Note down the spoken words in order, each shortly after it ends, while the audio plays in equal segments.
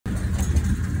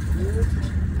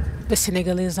The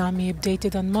Senegalese army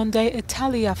updated on Monday a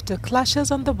tally after clashes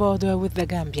on the border with the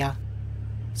Gambia.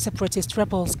 Separatist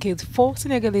rebels killed 4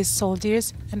 Senegalese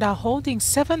soldiers and are holding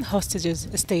 7 hostages,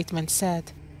 a statement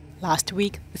said. Last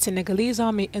week, the Senegalese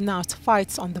army announced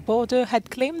fights on the border had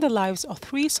claimed the lives of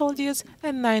 3 soldiers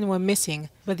and 9 were missing,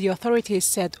 but the authorities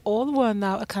said all were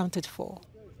now accounted for.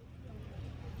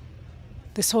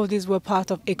 The soldiers were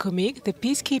part of ECOMIG, the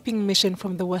peacekeeping mission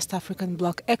from the West African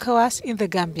bloc ECOWAS in the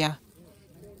Gambia.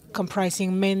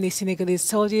 Comprising mainly Senegalese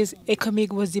soldiers,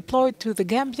 ECOMIG was deployed to the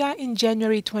Gambia in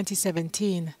January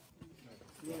 2017.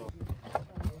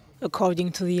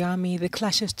 According to the army, the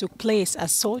clashes took place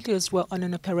as soldiers were on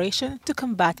an operation to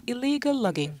combat illegal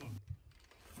logging.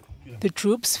 The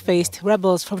troops faced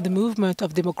rebels from the Movement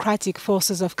of Democratic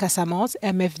Forces of Casamance,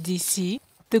 MFDC.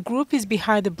 The group is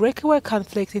behind a breakaway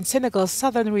conflict in Senegal's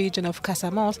southern region of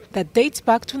Casamance that dates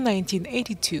back to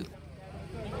 1982.